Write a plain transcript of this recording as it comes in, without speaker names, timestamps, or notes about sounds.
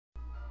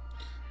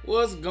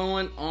What's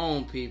going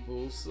on,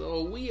 people?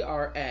 So we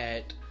are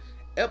at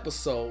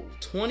episode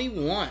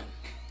 21.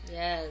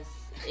 Yes,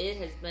 it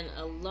has been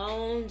a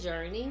long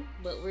journey,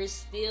 but we're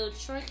still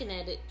trucking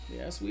at it.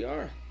 Yes, we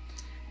are.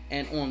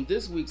 And on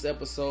this week's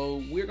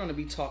episode, we're going to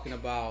be talking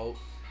about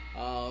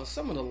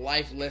some of the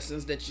life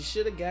lessons that you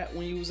should have got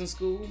when you was in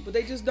school, but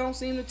they just don't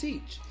seem to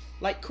teach.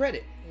 Like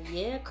credit.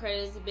 Yeah,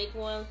 credit is a big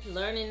one.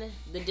 Learning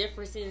the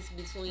differences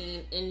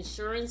between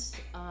insurance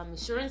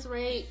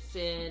rates,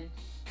 and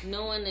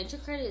knowing that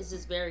your credit is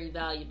just very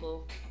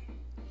valuable.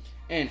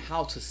 And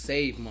how to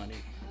save money.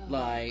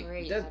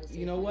 Great.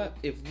 You know what?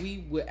 If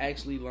we would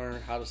actually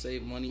learn how to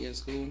save money in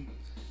school,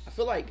 I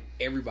feel like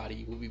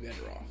everybody would be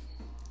better off.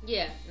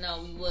 Yeah,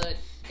 no, we would.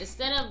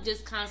 Instead of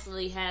just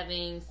constantly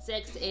having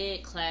sex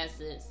ed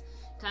classes,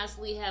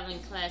 constantly having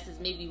classes,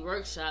 maybe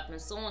workshop and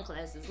sewing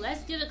classes,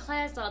 let's get a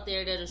class out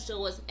there that'll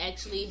show us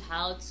actually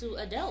how to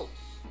adult.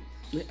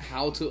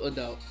 How to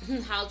adult.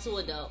 How to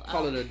adult.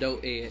 Call it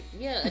adult ed.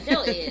 Yeah,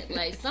 adult ed.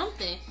 Like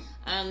something.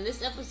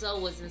 This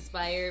episode was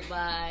inspired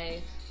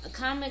by a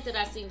comment that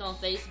I seen on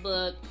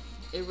Facebook.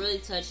 It really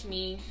touched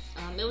me.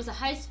 It was a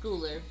high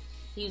schooler.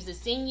 He was a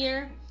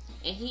senior,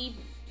 and he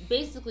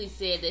basically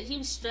said that he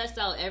was stressed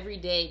out every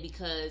day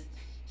because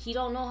he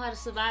don't know how to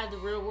survive the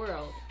real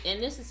world.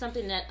 And this is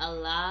something that a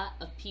lot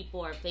of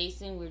people are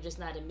facing. We're just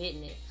not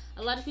admitting it.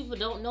 A lot of people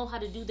don't know how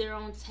to do their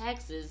own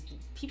taxes.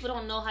 People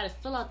don't know how to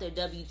fill out their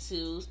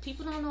W-2s.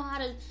 People don't know how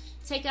to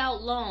take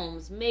out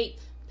loans, make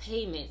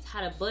payments,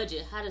 how to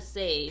budget, how to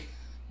save.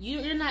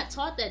 You're not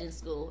taught that in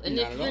school. And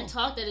if you're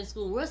taught that in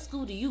school, what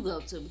school do you go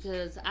to?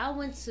 Because I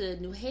went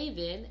to New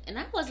Haven, and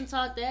I wasn't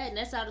taught that, and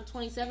that's out of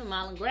 27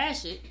 Mile and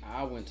Gratiot.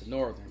 I went to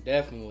Northern.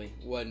 Definitely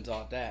wasn't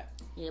taught that.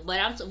 Yeah,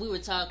 but we were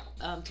taught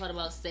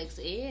about sex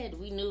ed.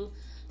 We knew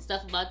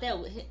stuff about that.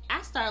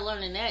 I started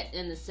learning that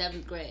in the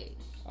 7th grade.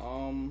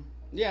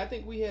 Yeah, I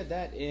think we had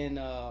that in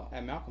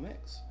at Malcolm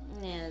X.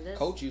 Yeah,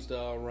 Coach used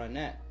to run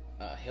that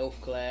health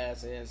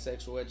class and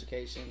sexual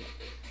education.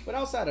 But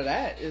outside of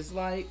that, it's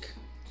like,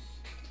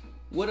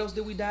 what else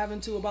did we dive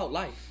into about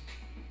life?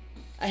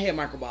 I had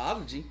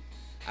microbiology.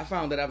 I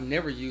found that I've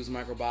never used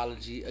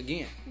microbiology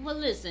again. Well,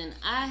 listen,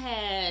 I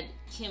had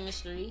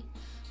chemistry.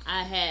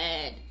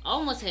 I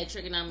almost had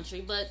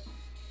trigonometry, but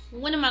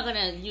when am I going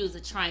to use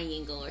a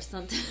triangle or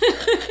something?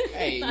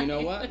 Hey, you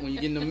know what? When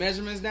you're getting the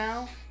measurements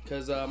down,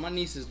 because my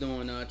niece is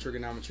doing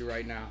trigonometry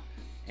right now,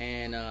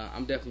 and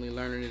I'm definitely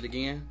learning it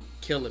again.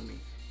 Killing me.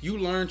 You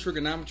learn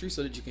trigonometry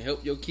so that you can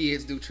help your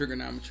kids do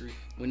trigonometry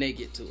when they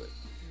get to it.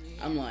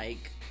 Yeah. I'm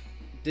like,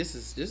 this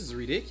is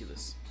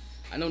ridiculous.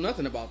 I know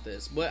nothing about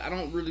this, but I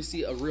don't really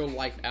see a real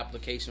life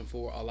application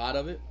for a lot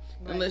of it,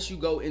 right, unless you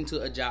go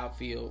into a job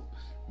field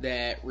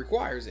that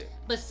requires it.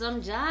 But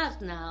some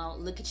jobs now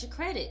look at your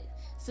credit.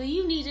 So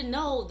you need to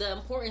know the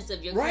importance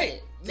of your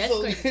credit. That's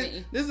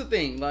crazy. This is the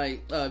thing.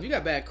 Like, if you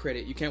got bad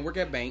credit, you can't work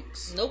at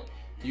banks. Nope.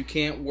 You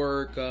can't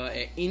work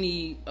at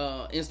any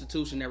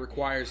institution that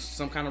requires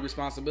some kind of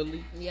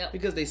responsibility. Yep.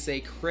 Because they say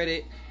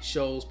credit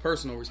shows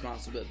personal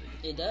responsibility.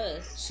 It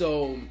does.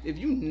 So if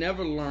you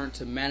never learn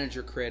to manage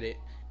your credit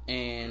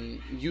and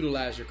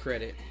utilize your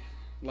credit,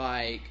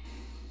 like,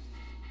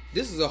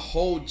 this is a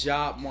whole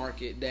job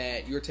market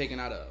that you're taken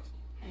out of.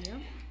 Yeah.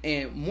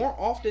 And more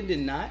often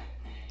than not,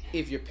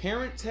 if your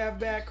parents have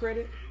bad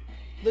credit,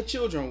 the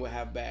children will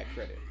have bad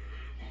credit.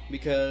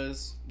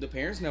 Because the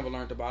parents never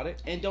learned about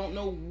it and don't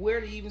know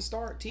where to even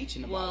start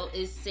teaching about it. Well,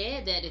 it's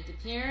said that if the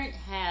parent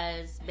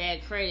has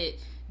bad credit,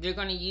 they're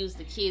going to use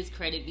the kid's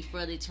credit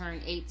before they turn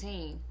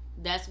 18.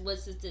 That's what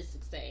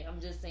statistics say. I'm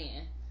just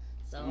saying.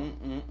 So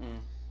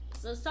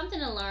something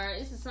to learn.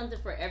 This is something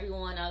for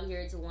everyone out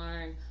here to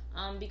learn.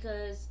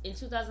 Because in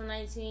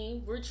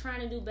 2019, we're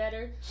trying to do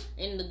better.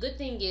 And the good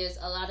thing is,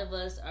 a lot of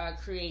us are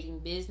creating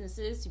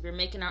businesses. We're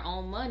making our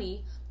own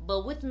money.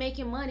 But with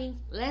making money,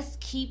 let's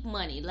keep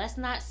money. Let's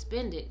not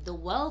spend it. The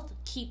wealth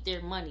keep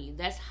their money.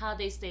 That's how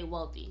they stay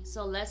wealthy.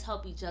 So let's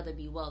help each other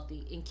be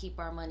wealthy and keep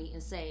our money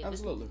and save.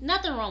 Absolutely. There's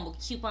nothing wrong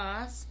with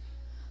coupons.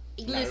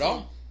 Not at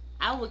all.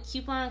 I would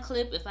coupon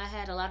clip if I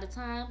had a lot of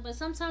time, but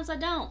sometimes I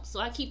don't.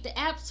 So I keep the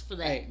apps for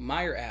that. Hey,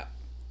 Meyer app.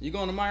 You go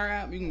on the Meyer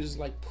app, you can just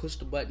like push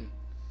the button.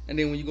 And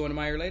then when you go into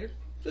Meyer later,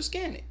 just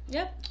scan it.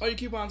 Yep. All your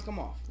coupons come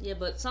off. Yeah,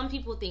 but some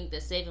people think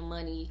that saving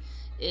money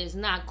is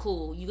not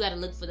cool. You got to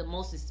look for the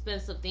most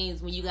expensive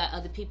things when you got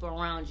other people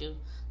around you.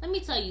 Let me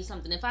tell you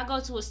something. If I go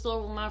to a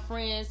store with my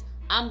friends,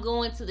 I'm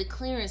going to the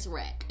clearance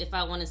rack if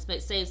I want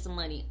to save some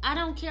money. I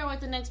don't care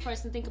what the next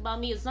person think about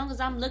me. As long as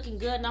I'm looking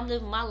good and I'm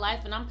living my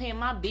life and I'm paying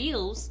my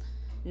bills,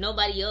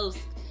 nobody else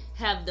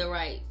have the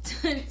right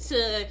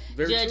to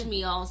judge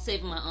me on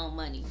saving my own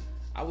money.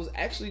 I was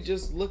actually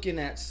just looking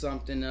at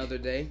something the other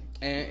day,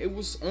 and it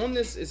was on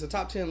this. It's a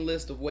top 10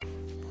 list of what.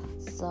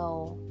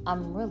 So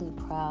I'm really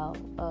proud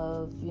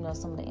of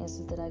some of the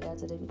answers that I got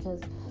today,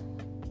 because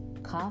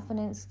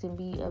confidence can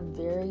be a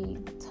very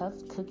tough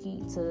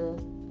cookie to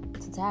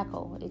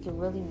tackle. It can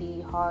really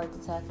be hard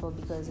to tackle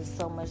because there's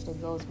so much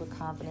that goes with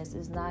confidence.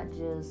 It's not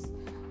just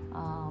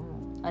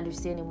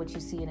understanding what you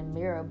see in a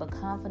mirror, but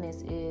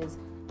confidence is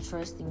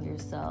trusting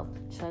yourself,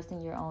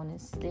 trusting your own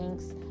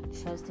instincts,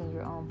 trusting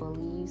your own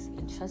beliefs,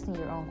 and trusting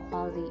your own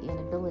quality and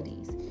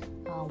abilities.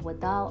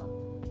 Without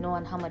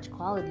knowing how much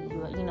quality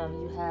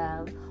you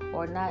have,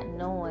 or not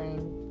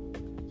knowing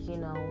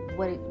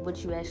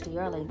what you actually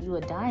are, like you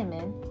a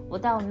diamond.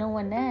 Without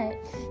knowing that,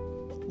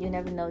 you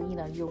never know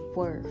your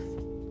worth.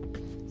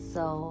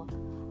 So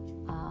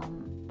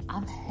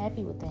I'm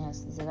happy with the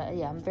answers.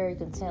 I'm very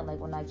content. Like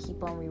when I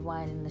keep on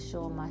rewinding the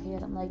show in my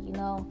head, I'm like,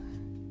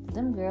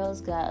 them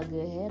girls got a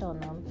good head on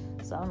them.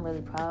 So I'm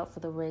really proud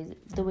for the way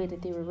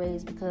that they were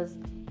raised, because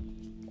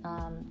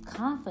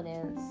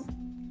confidence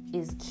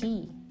is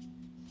key.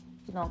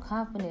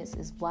 Confidence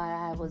is why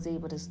I was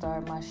able to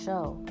start my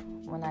show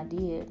when I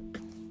did.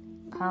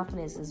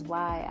 Confidence is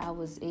why I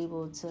was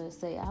able to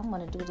say, I'm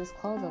going to do this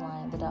clothing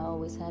line that I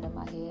always had in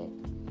my head.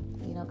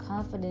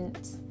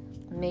 Confidence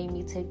made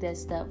me take that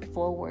step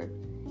forward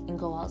and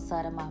go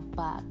outside of my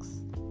box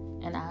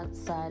and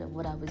outside of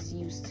what I was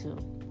used to.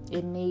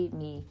 It made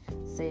me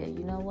say,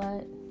 you know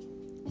what?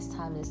 It's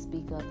time to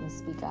speak up and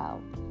speak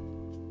out.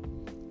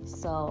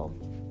 So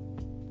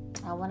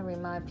I want to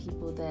remind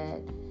people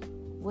that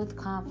with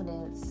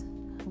confidence,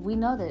 we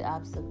know that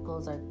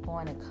obstacles are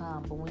going to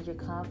come, but when you're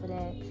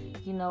confident,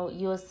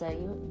 you'll say,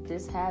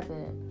 this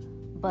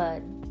happened,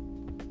 but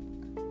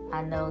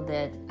I know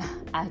that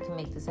I can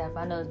make this happen.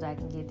 I know that I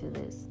can get through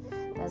this.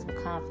 That's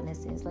what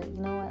confidence is. Like, you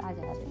know what? I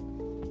got it.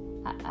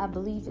 I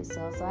believe it,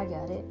 so I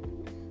got it.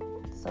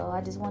 So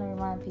I just want to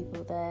remind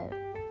people that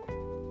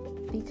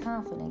be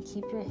confident.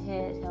 Keep your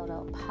head held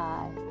up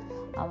high.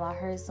 I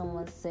heard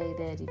someone say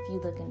that if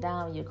you're looking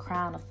down, your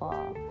crown will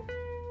fall.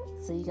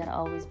 So you got to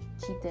always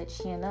keep that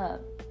chin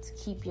up to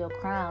keep your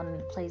crown in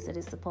the place that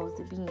it's supposed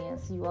to be in.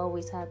 So you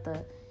always have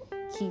to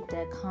keep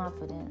that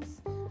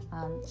confidence.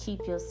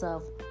 Keep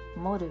yourself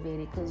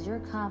motivated, because your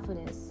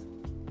confidence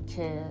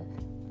can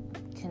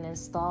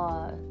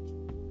install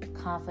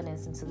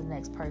confidence into the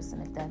next person,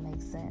 if that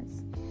makes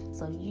sense.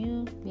 So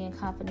you being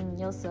confident in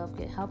yourself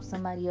can help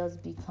somebody else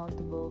be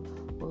comfortable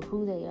with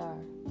who they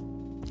are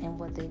and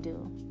what they do.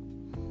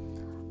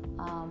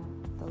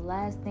 The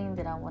last thing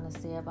that I want to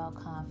say about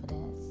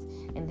confidence,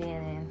 and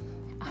then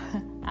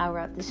I'll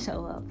wrap the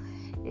show up,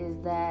 is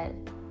that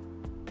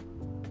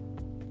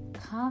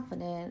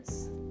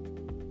confidence,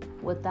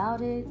 without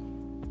it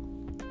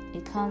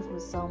comes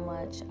with so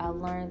much. I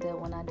learned that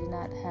when I did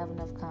not have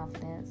enough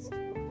confidence,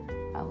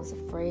 I was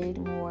afraid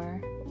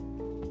more.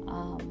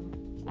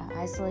 I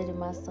isolated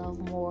myself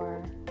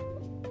more,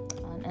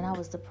 and I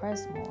was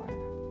depressed more.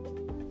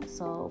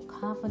 So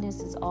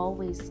confidence is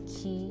always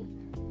key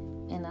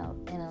in a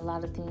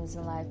lot of things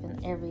in life,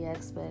 in every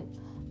aspect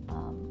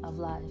of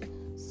life.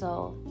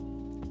 So,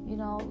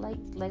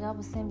 like I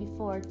was saying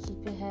before,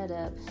 keep your head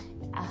up.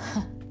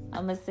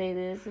 I'm gonna say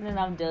this and then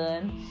I'm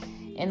done.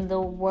 In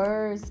the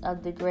words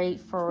of the great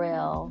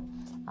Pharrell,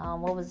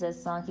 what was that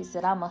song? He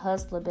said, "I'm a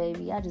hustler,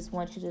 baby. I just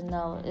want you to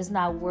know it's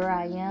not where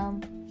I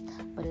am,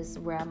 but it's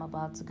where I'm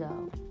about to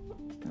go.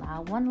 Now, I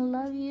want to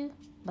love you,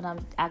 but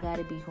I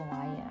gotta be who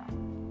I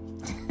am."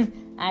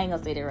 I ain't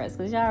gonna say the rest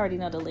because y'all already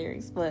know the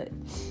lyrics, but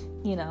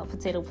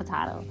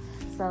potato.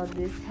 So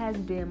this has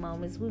been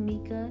Moments with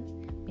Mika.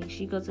 Make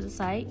sure you go to the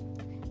site.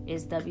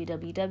 It's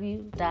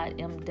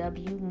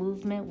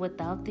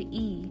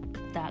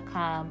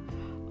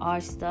www.mwmovementwithoutthee.com.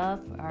 Our stuff,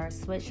 our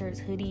sweatshirts,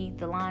 hoodie,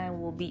 the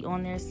line will be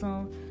on there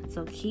soon.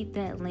 So keep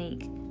that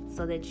link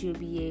so that you'll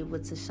be able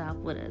to shop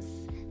with us.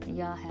 And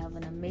y'all have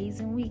an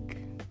amazing week.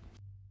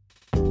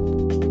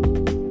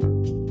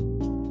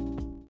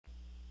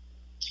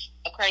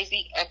 A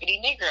crazy uppity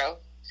Negro.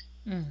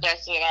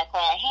 That's what I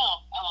call him.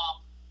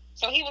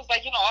 So he was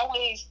like,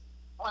 always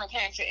when it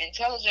came to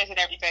intelligence and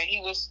everything,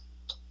 he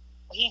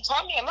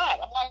taught me a lot.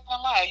 I'm not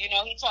gonna lie, he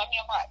taught me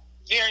a lot.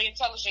 Very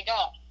intelligent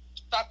guy.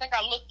 So I think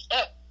I looked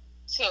up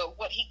to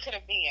what he could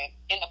have been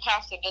and the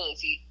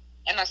possibility,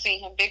 and I seen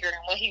him bigger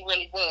than what he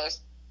really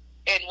was.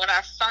 And when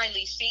I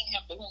finally seen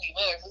him for who he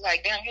was, it's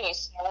like, damn, you're a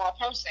small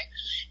person.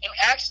 And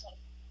actually,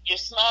 you're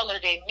smaller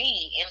than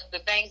me, and the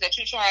things that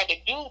you tried to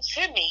do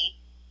to me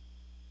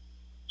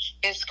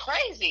is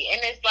crazy.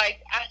 And it's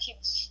like, I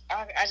just,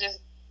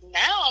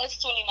 now it's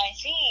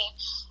 2019,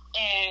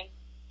 and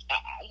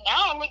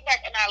now I look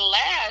back and I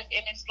laugh,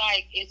 and it's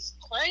like, it's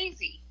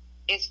crazy.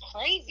 It's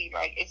crazy.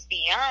 Like, it's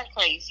beyond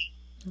crazy.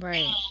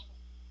 Right. And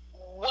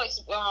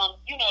what's,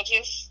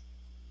 just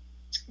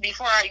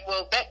before I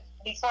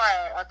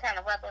kind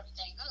of wrap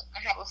everything up, I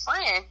have a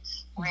friend,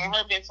 me and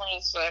her been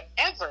friends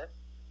forever.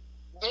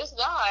 This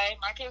guy,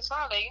 my kid's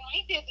father,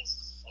 he did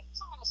this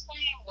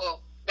thing.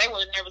 Well, they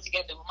were never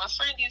together, but my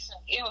friend did some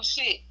ill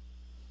shit,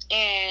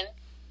 and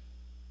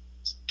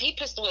he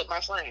pistol whipped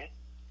my friend.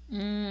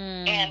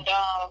 And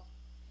oh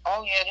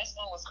yeah, this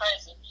dude was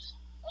crazy.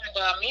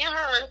 And me and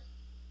her,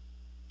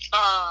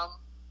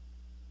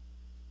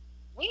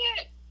 we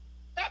had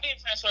not been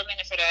friends for a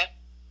minute for that,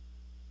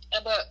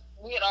 but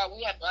we had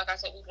like I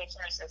said, we've been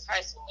friends since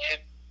high school.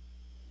 And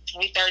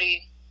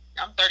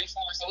I'm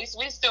 34, so we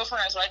still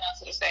friends right now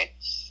to this day.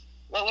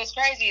 But what's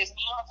crazy is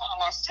me and her kind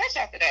of lost touch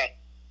after that,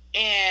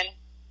 and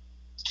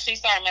she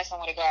started messing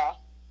with a guy.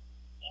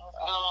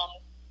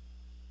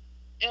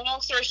 And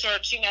long story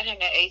short, she met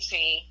him at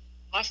 18.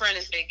 My friend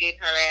has been getting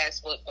her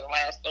ass whooped for the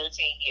last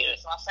 13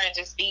 years. My friend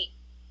just beat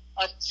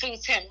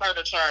 210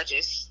 murder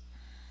charges.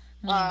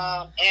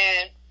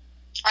 And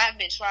I've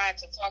been trying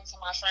to talk to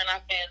my friend.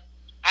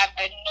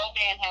 No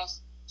man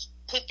has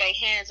put their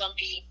hands on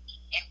me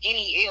in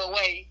any ill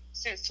way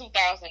since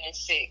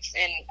 2006.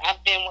 And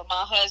I've been with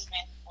my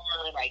husband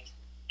for like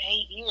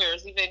 8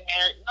 years. We've been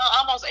married,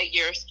 almost 8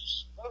 years.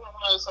 We've been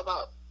married for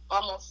about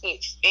almost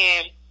 6.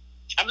 And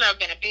I've never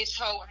been a bitch,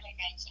 hoe, or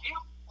anything. So I'm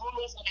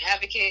always an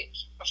advocate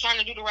for trying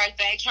to do the right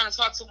thing, trying to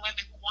talk to women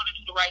who want to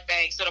do the right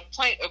thing. So the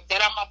point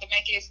that I'm about to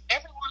make is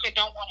every woman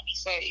don't want to be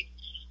saved.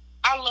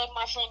 I love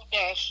my friend to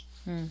death.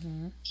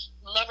 Mm-hmm.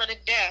 Love her to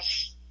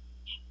death.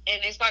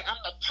 And it's like I'm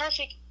the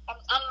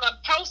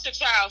poster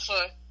child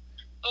for,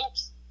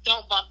 oops,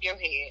 don't bump your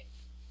head.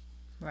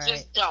 Right.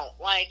 Just don't.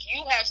 Like,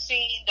 you have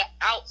seen the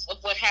outs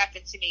of what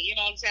happened to me, you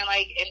know what I'm saying?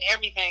 Like, and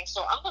everything.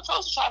 So I'm the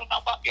poster child of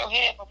don't bump your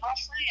head. But my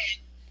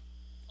friend,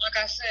 like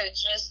I said,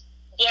 just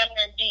damn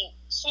near beat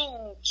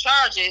 2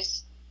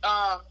 charges,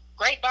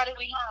 great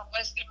bodily harm,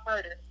 Western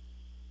murder,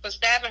 for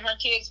stabbing her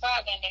kid's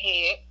father in the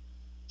head,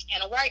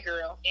 and a white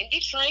girl in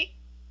Detroit.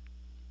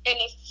 And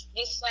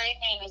this same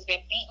man has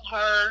been beating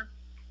her,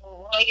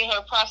 making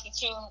her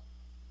prostitute,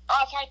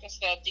 all type of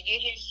stuff to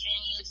get his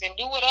dreams and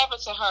do whatever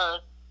to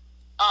her,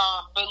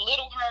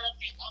 belittle her,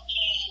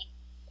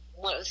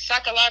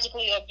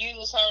 psychologically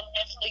abuse her,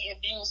 mentally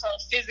abuse her,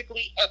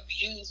 physically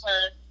abuse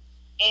her.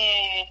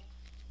 And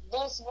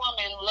this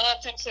woman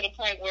loved him to the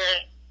point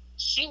where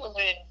she was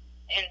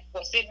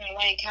sitting in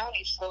Wayne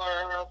County for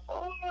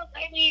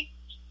maybe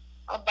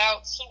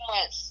about 2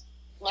 months,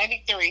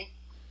 maybe 3,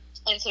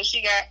 until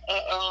she got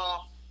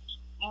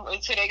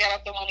until they got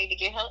up the money to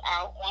get her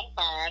out on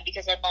bond,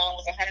 because her bond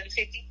was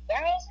 $150,000,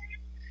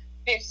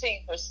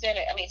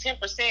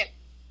 10%,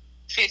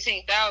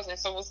 15,000.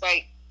 So it was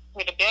like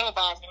with the bail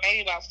bonds,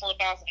 maybe about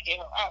 $4,000 to get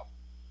her out.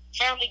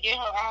 Family get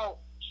her out.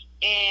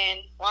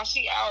 And while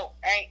she out,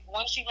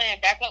 once she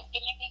land back up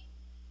with me,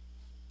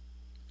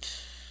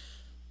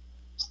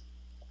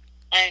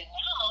 and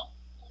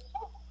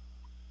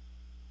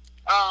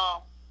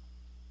now,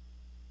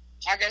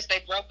 I guess they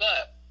broke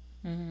up.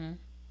 Mm-hmm.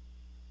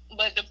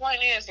 But the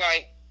point is,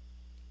 like,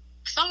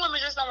 some women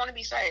just don't want to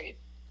be saved.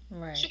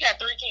 Right. She got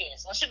 3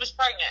 kids. When she was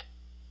pregnant,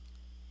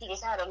 she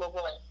just had a little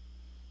boy.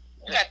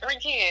 You got 3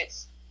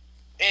 kids,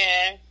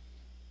 and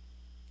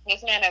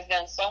this man has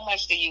done so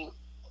much to you.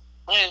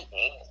 And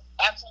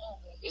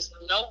absolutely, it's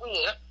no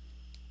good.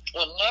 I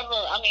wouldn't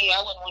want to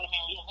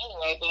marry him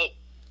anyway, but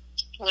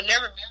we'll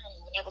never marry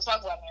him. We'll never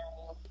talk about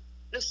marrying him.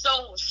 There's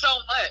so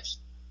much.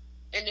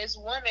 And this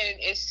woman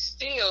is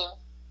still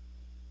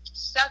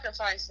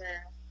sacrificing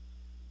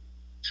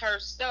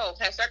herself,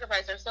 has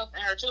sacrificed herself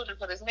and her children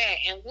for this man,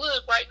 and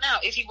would right now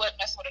if he wasn't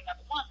messing with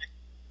another woman.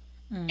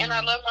 Mm. And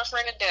I love my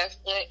friend to death,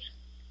 but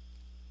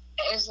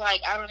it's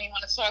like, I don't even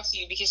want to talk to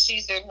you, because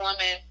she's the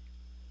woman.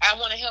 I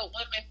want to help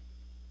women,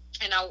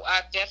 and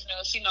I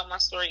definitely, she know my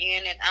story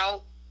in and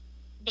out,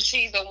 but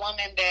she's a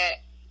woman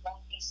that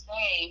won't be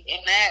saved,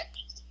 and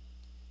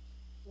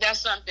that's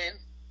something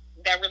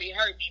that really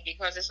hurt me,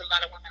 because there's a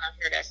lot of women out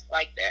here that's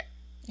like that.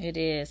 It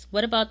is.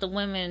 What about the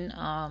women,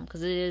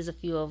 because it is a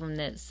few of them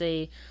that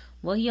say,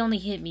 well, he only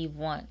hit me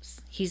once,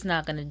 he's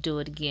not going to do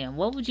it again.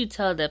 What would you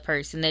tell that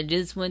person that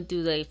just went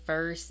through their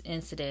first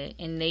incident,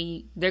 and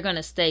they're going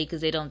to stay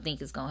because they don't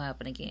think it's going to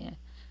happen again?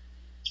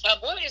 A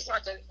boy is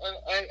like a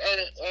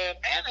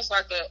man is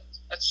like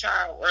a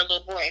child or a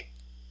little boy.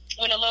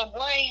 When a little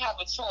boy have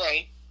a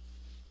toy,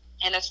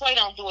 and the toy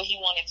don't do what he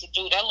wanted to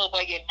do, that little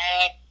boy get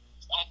mad,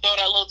 throw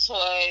that little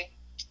toy,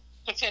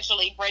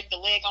 potentially break the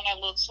leg on that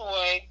little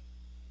toy,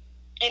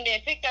 and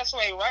then pick that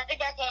toy right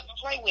back up and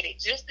play with it,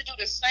 just to do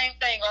the same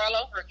thing all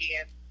over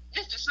again.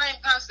 It's the same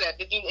concept.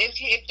 If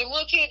the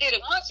little kid did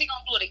it once, he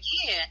gonna do it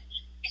again,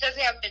 because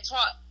they haven't been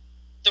taught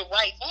the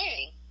right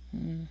thing.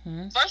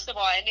 Mm-hmm. First of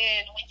all, and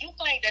then when you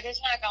think that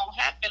it's not gonna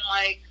happen,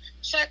 like,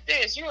 check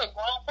this: you're a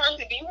grown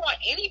person. Do you want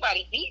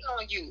anybody beating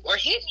on you or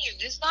hitting you?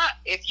 It's not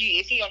if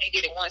he only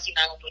did it once, he's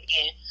not gonna do it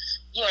again.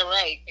 You're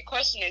right. The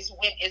question is,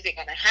 when is it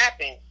gonna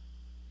happen?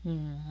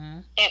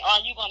 Mm-hmm. And are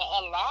you going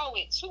to allow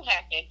it to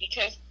happen?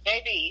 Because,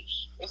 baby,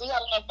 if you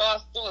have enough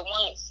balls to do it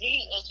once, if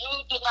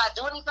you did not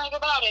do anything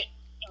about it,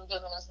 you're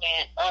giving this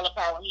man all the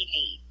power he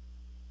needs.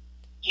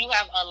 You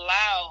have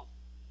allowed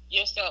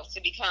yourself to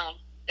become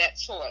that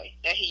toy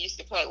that he used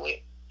to play with,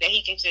 that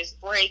he can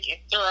just break and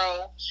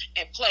throw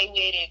and play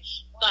with and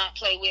not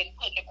play with and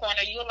put in the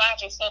corner. You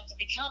allowed yourself to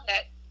become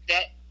that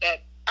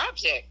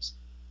object.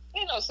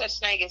 There's no such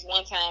thing as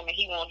one time and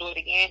he won't do it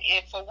again.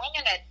 And for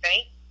women that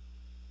think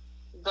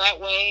that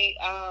way,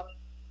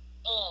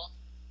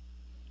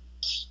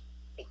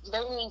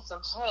 they need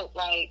some help,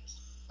 like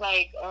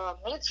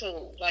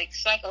mental, like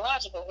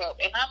psychological help.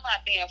 And I'm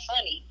not being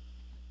funny.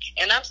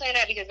 And I'm saying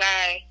that because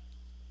I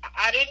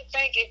didn't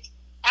think it.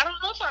 I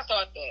don't know if I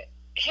thought that.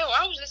 Hell,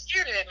 I was just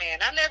scared of that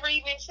man. I never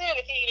even said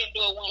if he didn't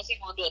do it once, he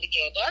gonna do it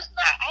again. That's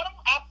not. I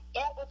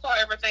don't recall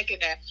ever thinking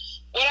that.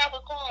 What I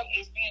recall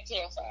is being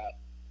terrified.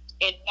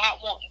 and not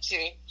wanting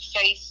to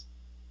face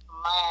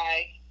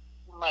my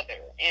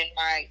mother and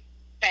my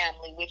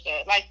family with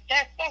that. Like,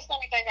 that's the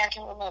only thing I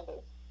can remember.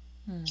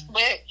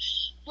 But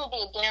you'll be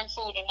a damn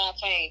fool to not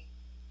think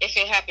if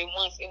it happened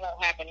once, it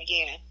won't happen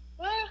again.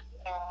 Well,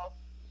 no,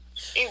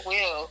 it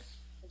will,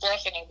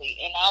 definitely.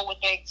 And I would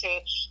think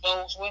to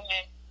those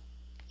women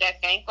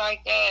that think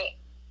like that,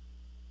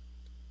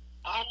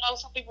 I know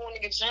some people want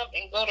to get jumped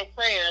and go to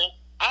prayer.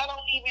 I'm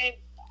going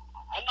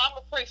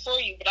to pray for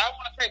you, but I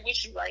want to pray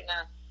with you right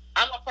now.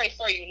 I'm going to pray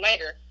for you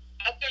later.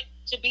 I think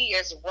to be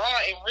as raw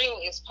and real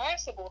as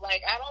possible.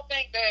 Like, I don't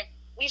think that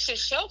we should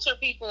shelter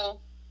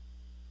people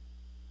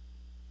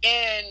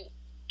and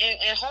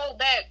hold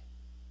back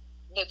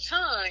the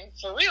time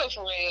for real,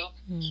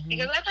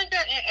 because I think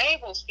that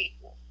enables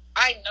people.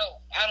 I know.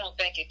 I don't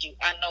think it do.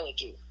 I know it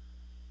do.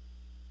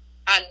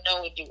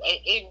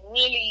 It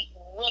really,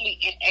 really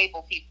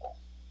enable people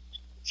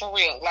for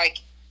real. Like,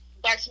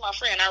 back to my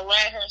friend, I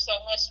ride her so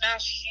much now.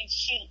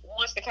 She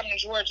wants to come to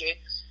Georgia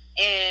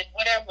and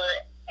whatever.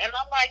 And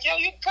I'm like, yo,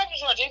 you can come to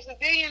Georgia.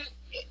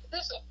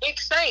 This is a big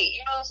state.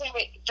 You know what I'm saying?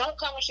 But don't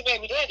come with your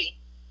baby daddy.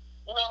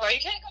 You know, like,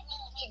 you can't come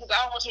with me because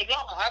I don't want your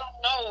drama. I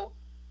don't know,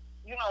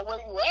 you know, where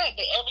you at.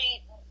 But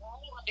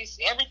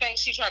everything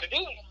she tried to do,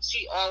 you know,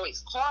 she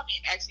always called me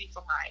and asked me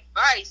for my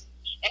advice.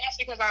 And that's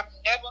because I'm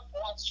never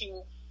going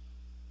to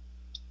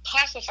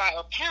pacify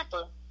or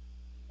pamper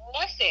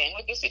nothing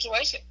with this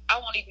situation. I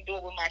won't even do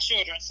it with my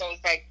children. So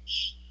it's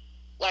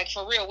like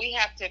for real, we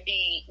have to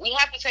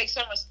take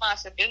some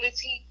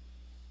responsibility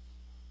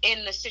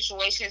in the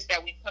situations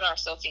that we put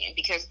ourselves in,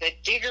 because the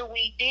digger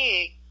we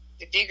dig,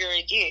 the digger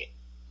it get.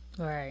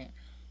 Right.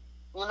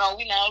 You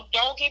know,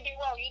 don't get me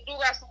wrong, you do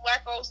got some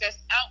wackos that's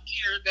out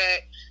here that,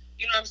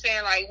 you know what I'm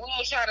saying, like,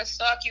 we'll try to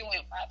stalk you,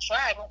 and I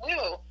try, but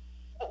we'll.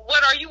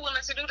 What are you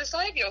willing to do to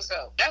save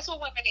yourself? That's what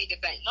women need to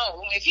think.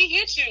 No, if he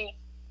hits you,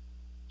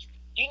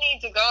 you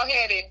need to go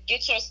ahead and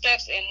get your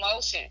steps in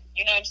motion.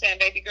 You know what I'm saying,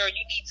 baby girl?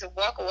 You need to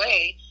walk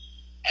away.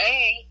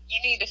 A,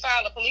 you need to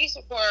file a police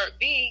report.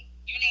 B,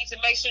 you need to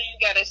make sure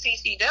you got a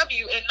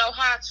CCW and know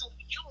how to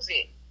use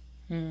it.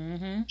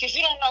 Because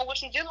you don't know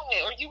what you're dealing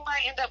with, or you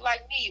might end up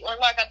like me, or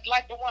like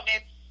the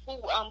woman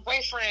who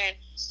boyfriend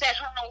set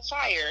her on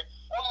fire,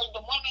 or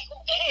the woman who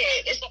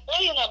dead. It's a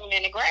billion of them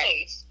in the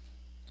graves.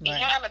 Right.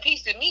 Behind a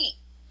piece of meat.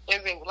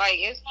 Is it like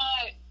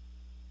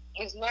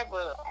it's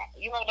never,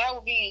 you know,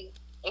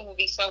 it would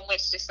be so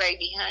much to say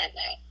behind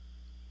that.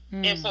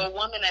 And for a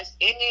woman that's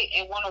in it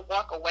and want to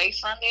walk away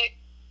from it,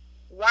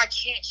 why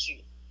can't you?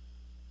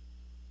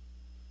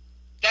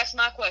 That's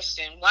my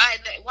question. Why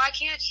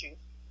can't you?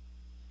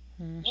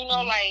 You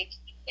know, like,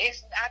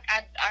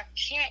 I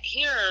can't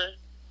hear,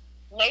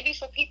 maybe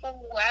for people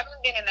who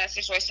haven't been in that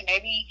situation,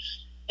 maybe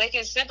they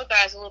can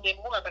sympathize a little bit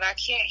more, but I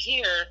can't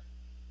hear,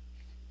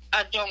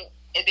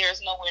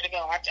 there's nowhere to go.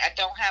 I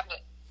don't have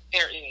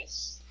there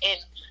is. And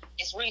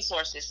it's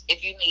resources.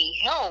 If you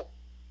need help,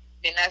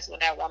 then that's what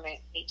that woman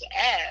needs to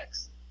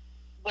ask.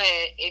 But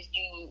if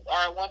you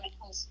are a woman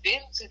who's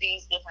been to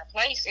these different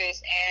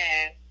places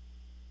and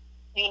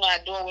you're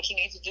not doing what you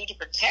need to do to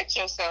protect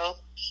yourself,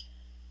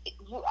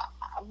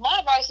 my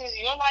advice is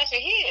your life is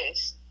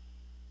his.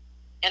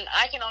 And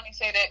I can only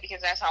say that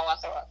because that's how I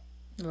thought.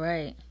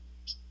 Right.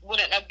 With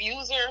an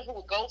abuser who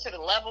would go to the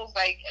levels,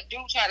 like, a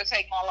dude try to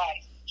take my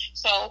life.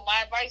 So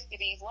my advice to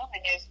these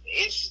women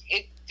is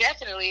it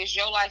definitely is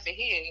your life or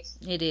his.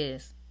 It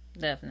is.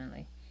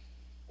 Definitely.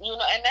 You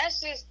know, and that's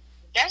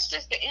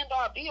just the end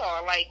all be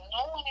all. Like,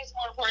 no one is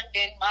more important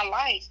than my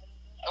life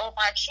or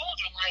my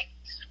children. Like,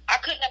 I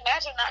couldn't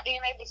imagine not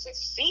being able to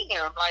see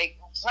them, like,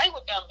 play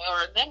with them,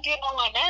 or them getting on my nerves.